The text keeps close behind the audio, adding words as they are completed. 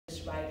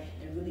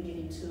really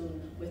get in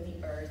tune with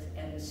the earth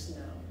and the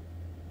snow.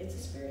 It's a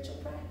spiritual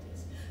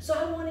practice. So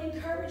I want to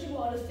encourage you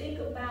all to think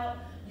about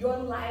your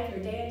life, your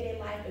day-to-day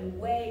life, and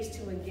ways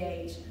to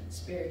engage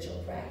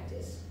spiritual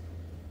practice.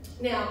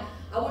 Now,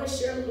 I want to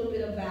share a little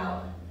bit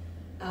about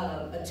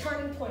a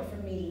turning point for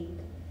me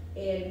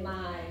in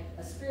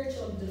a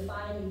spiritual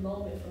defining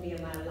moment for me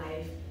in my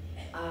life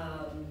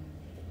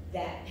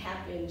that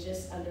happened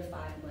just under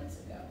 5 months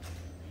ago.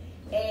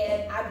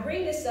 And I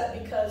bring this up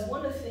because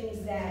one of the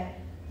things that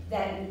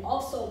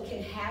also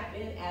can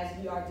happen as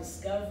we are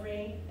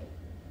discovering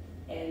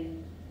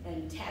and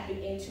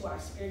tapping into our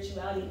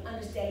spirituality,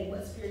 understanding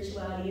what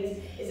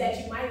spirituality is that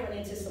you might run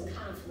into some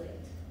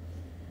conflict.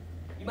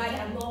 You might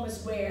have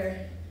moments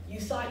where you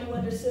thought you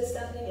understood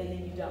something and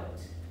then you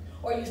don't.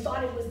 Or you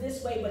thought it was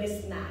this way, but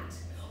it's not.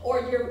 Or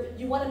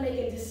you want to make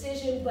a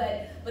decision,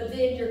 but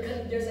then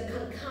there's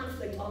a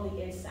conflict on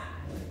the inside,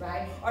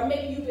 right? Or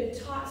maybe you've been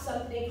taught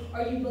something,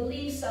 or you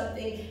believe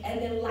something,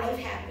 and then life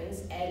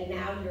happens, and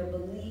now your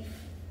belief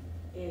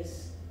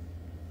is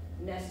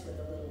messed with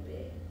a little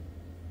bit.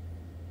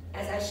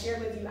 As I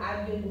shared with you,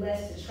 I've been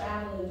blessed to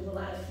travel and do a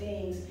lot of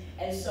things,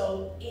 and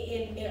so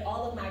in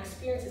all of my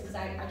experiences, because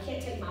I can't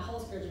take my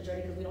whole spiritual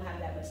journey because we don't have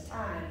that much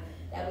time,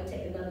 that would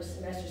take another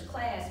semester's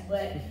class,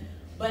 but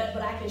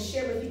I can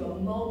share with you a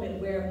moment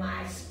where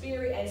my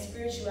spirit and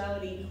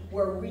spirituality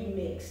were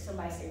remixed.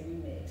 Somebody say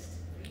remixed.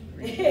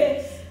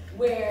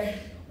 where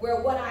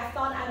what I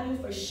thought I knew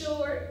for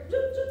sure,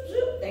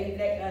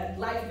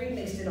 life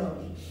remixed it on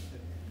me.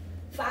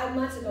 5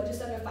 months ago,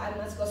 just under 5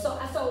 months ago.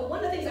 So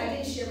one of the things I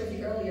didn't share with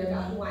you earlier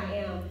about who I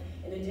am,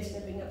 in addition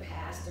to being a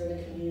pastor and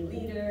a community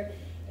leader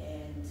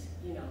and,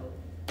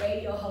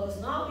 radio host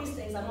and all these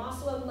things, I'm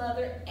also a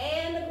mother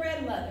and a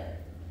grandmother.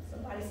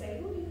 Somebody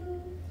say, ooh,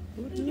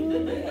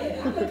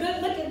 yeah, I'm a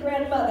good-looking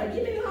grandmother.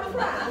 Give me my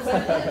props.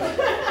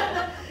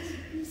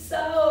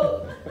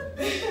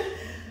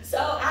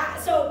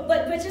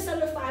 But just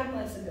under 5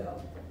 months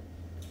ago,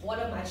 one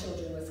of my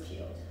children was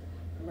killed,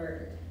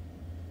 murdered.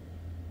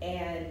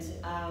 And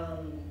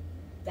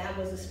that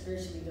was a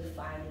spiritually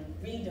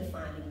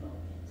redefining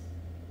moment.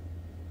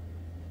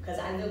 Because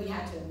I literally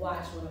had to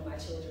watch one of my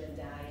children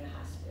die in a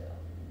hospital.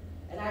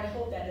 And I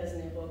hope that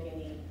doesn't invoke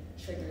any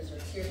triggers or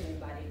tears in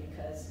anybody,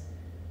 because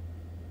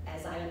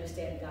as I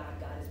understand God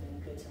has been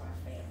good to our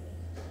family.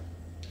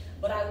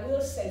 But I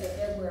will say that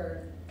there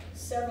were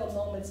several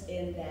moments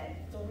in that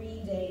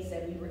 3 days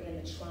that we were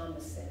in the trauma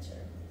center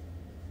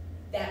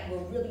that were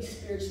really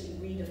spiritually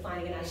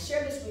redefining. And I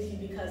share this with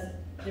you because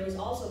there was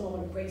also a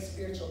moment of great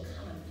spiritual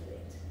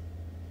conflict.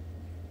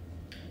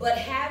 But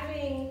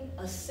having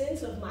a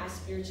sense of my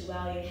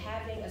spirituality and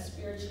having a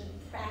spiritual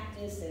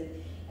practice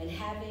and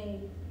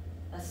having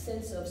a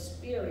sense of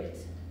spirit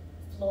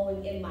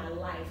flowing in my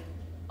life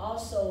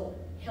also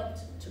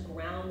helped to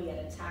ground me at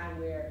a time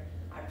where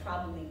I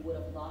probably would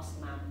have lost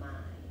my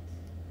mind.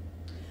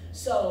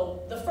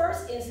 So the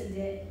first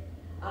incident,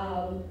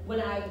 when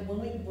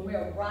we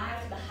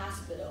arrived at the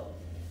hospital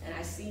and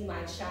I see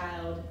my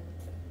child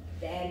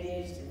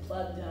bandaged and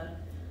plugged up,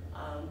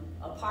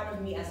 a part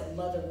of me as a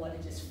mother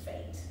wanted to just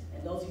faint.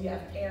 And those of you who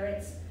have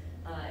parents,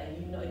 and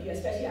you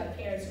especially have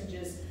parents who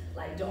just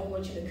don't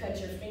want you to cut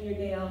your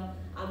fingernail,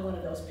 I'm one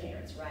of those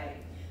parents, right?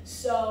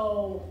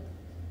 So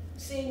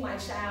seeing my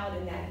child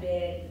in that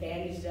bed,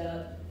 bandaged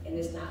up, and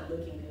it's not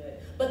looking good.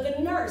 But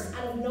the nurse,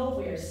 out of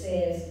nowhere,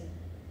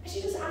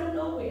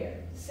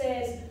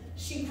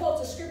 she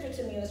quotes a scripture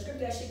to me, and the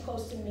scripture that she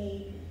quotes to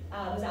me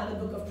was out of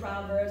the book of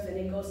Proverbs, and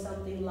it goes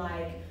something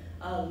like,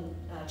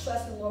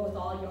 trust the Lord with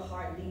all your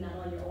heart, lean not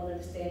on your own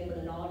understanding, but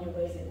in all your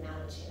ways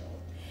acknowledge Him.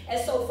 And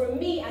so for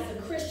me, as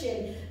a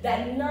Christian,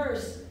 that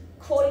nurse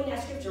quoting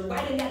that scripture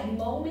right in that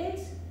moment,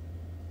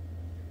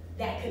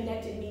 that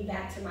connected me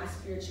back to my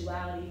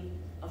spirituality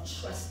of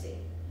trusting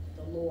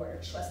the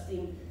Lord,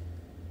 trusting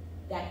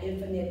that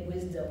infinite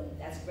wisdom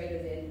that's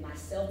greater than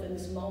myself in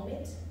this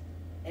moment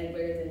and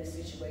greater than the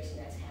situation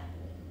that's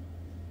happening.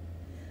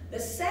 The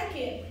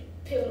second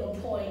pivotal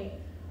point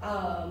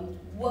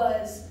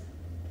was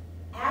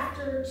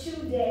after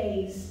 2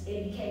 days,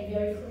 it became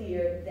very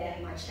clear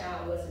that my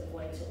child wasn't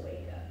going to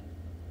wake up.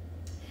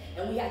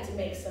 And we had to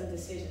make some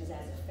decisions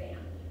as a family.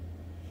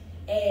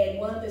 And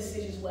one of the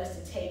decisions was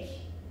to take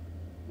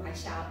my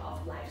child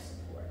off life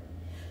support.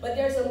 But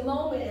there's a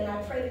moment, and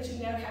I pray that you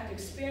never have to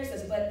experience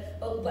this, but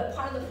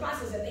part of the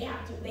process is that they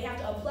have to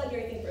unplug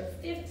everything for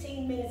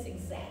 15 minutes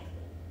exactly.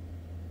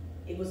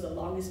 It was the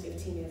longest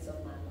 15 minutes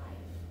of my life.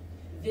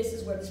 This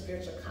is where the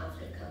spiritual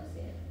conflict comes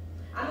in.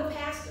 I'm a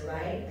pastor,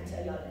 right? I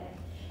tell y'all that.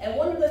 And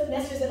one of the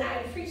messages that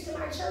I preached to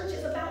my church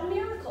is about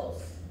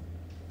miracles.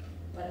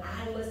 But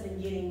I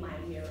wasn't getting my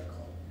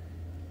miracle.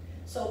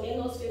 So in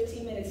those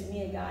 15 minutes,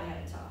 me and God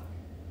had to talk.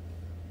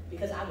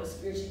 Because I was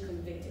spiritually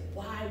convicted.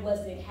 Why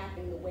wasn't it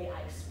happening the way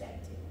I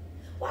expected?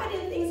 Why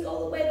didn't things go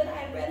the way that I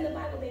had read in the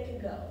Bible they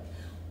could go?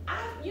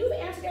 You've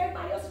answered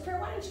everybody else's prayer.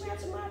 Why didn't you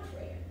answer my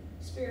prayer?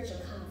 Spiritual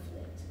conflict.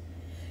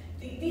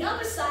 The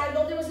other side,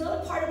 though, there was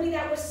another part of me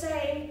that was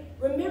saying,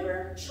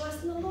 remember,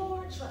 trust in the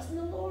Lord, trust in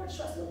the Lord,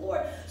 trust in the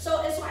Lord. So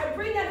I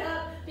bring that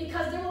up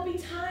because there will be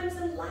times times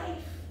in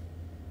life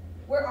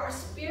where our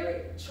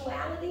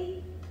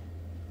spirituality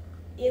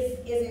is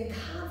in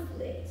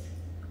conflict,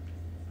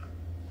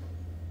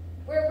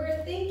 where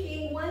we're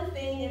thinking one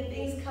thing and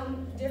things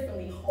come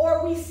differently,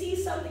 or we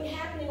see something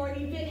happening or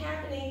an event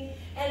happening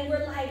and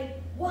we're like,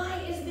 why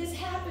is this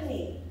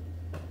happening?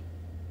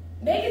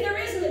 Maybe there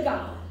isn't a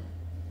God,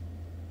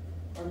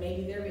 or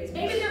maybe there is.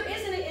 Maybe there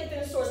isn't an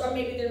infinite source, or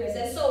maybe there is.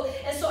 And so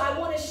I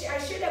want to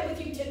share that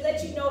with you to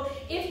let you know,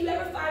 if you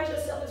ever find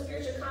yourself in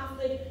spiritual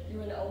conflict,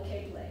 you're in an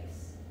okay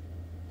place.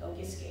 Don't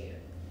get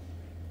scared.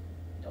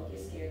 Don't get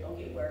scared. Don't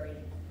get worried.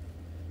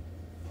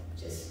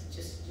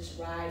 Just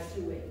ride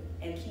through it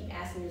and keep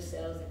asking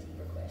yourselves the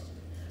deeper questions.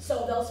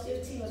 So those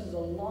 15 minutes was the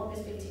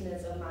longest 15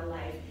 minutes of my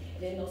life.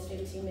 And in those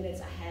 15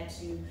 minutes, I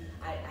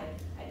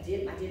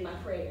did my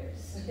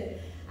prayers.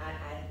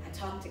 I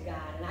talked to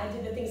God, and I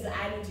did the things that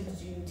I needed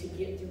to do to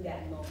get through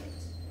that moment.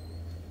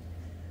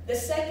 The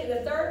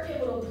third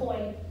pivotal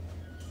point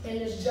in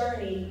this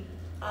journey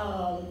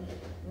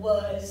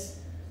was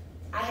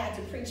I had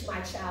to preach my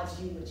child's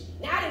eulogy.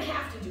 Now, I didn't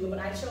have to do it, but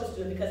I chose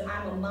to do it because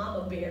I'm a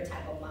mama bear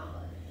type of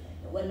mama.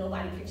 There wasn't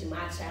nobody preaching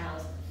my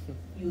child's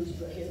eulogy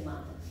but his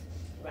mama,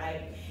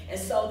 right? And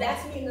so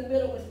that's me in the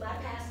middle with my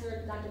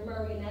pastor, Dr.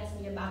 Murray, and that's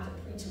me about to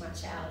preach my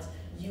child's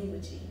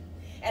eulogy.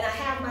 And I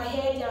have my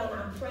head down and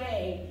I'm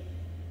praying,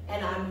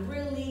 and I'm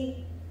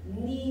really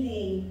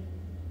needing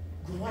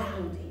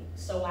grounding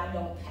so I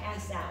don't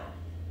pass out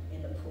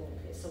in the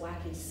pulpit, so I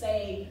can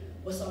say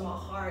what's on my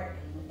heart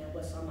and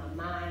what's on my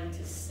mind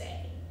to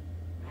say,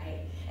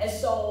 right? And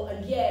so,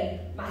 again,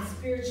 my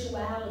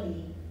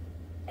spirituality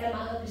and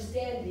my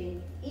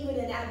understanding, even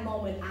in that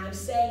moment, I'm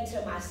saying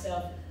to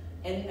myself,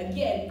 and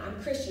again, I'm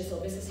Christian, so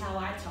this is how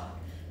I talk.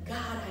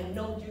 God, I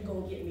know you're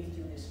going to get me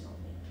through this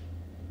moment,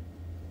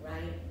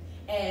 right?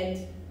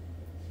 And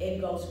it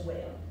goes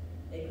well.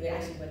 It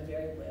actually went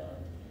very well.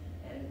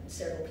 And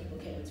several people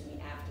came up to me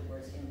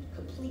afterwards in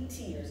complete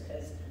tears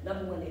because,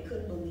 number one, they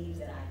couldn't believe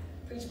that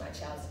I preached my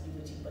child's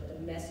eulogy, but the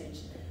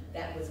message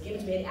that was given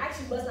to me, it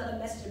actually was not a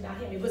message about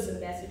him, it was a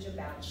message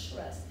about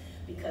trust,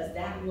 because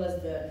that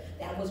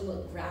was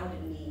what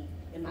grounded me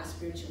in my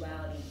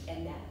spirituality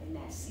and in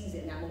that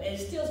season. And it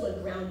still is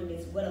what grounded me.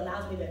 It's what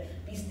allows me to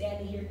be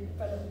standing here in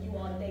front of you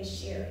all today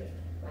sharing,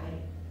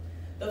 right?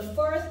 The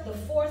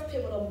fourth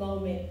pivotal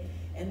moment,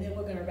 and then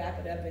we're going to wrap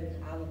it up, and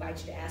I'll invite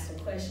you to ask some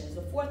questions.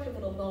 The fourth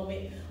pivotal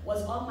moment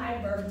was on my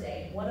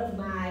birthday. One of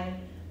my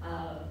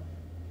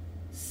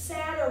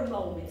sadder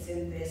moments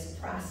in this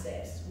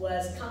process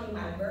was coming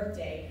my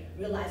birthday,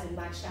 realizing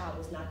my child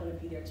was not going to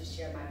be there to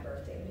share my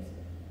birthday with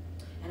me.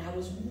 And I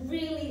was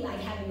really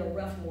having a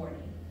rough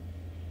morning.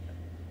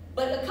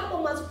 But a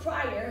couple months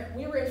prior,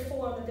 we were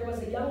informed that there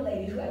was a young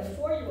lady who had a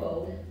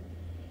 4-year-old,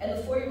 and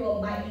the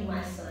 4-year-old might be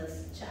my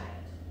son's child.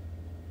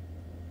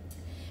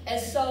 And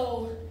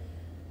so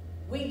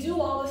we do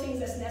all the things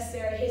that's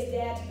necessary. His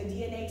dad took the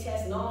DNA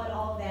test and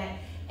all that.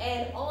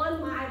 And on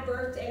my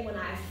birthday, when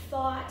I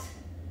thought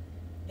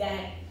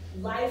that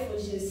life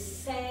was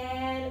just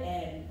sad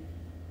and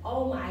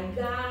oh my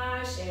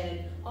gosh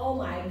and oh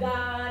my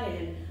God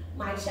and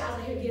my child's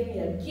not here to give me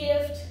a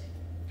gift,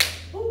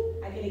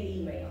 I get an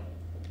email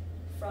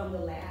from the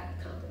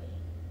lab company.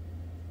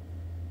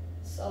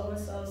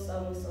 So-and-so,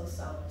 so-and-so,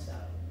 so-and-so,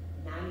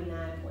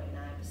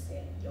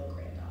 99.9% your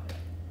granddaughter.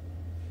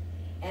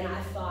 And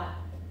I thought,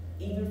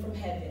 even from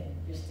heaven,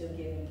 you're still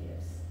giving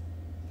gifts.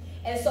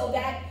 And so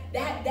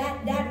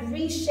that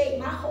reshaped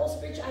my whole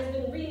spirituality.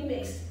 Has been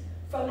remixed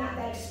from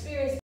that experience.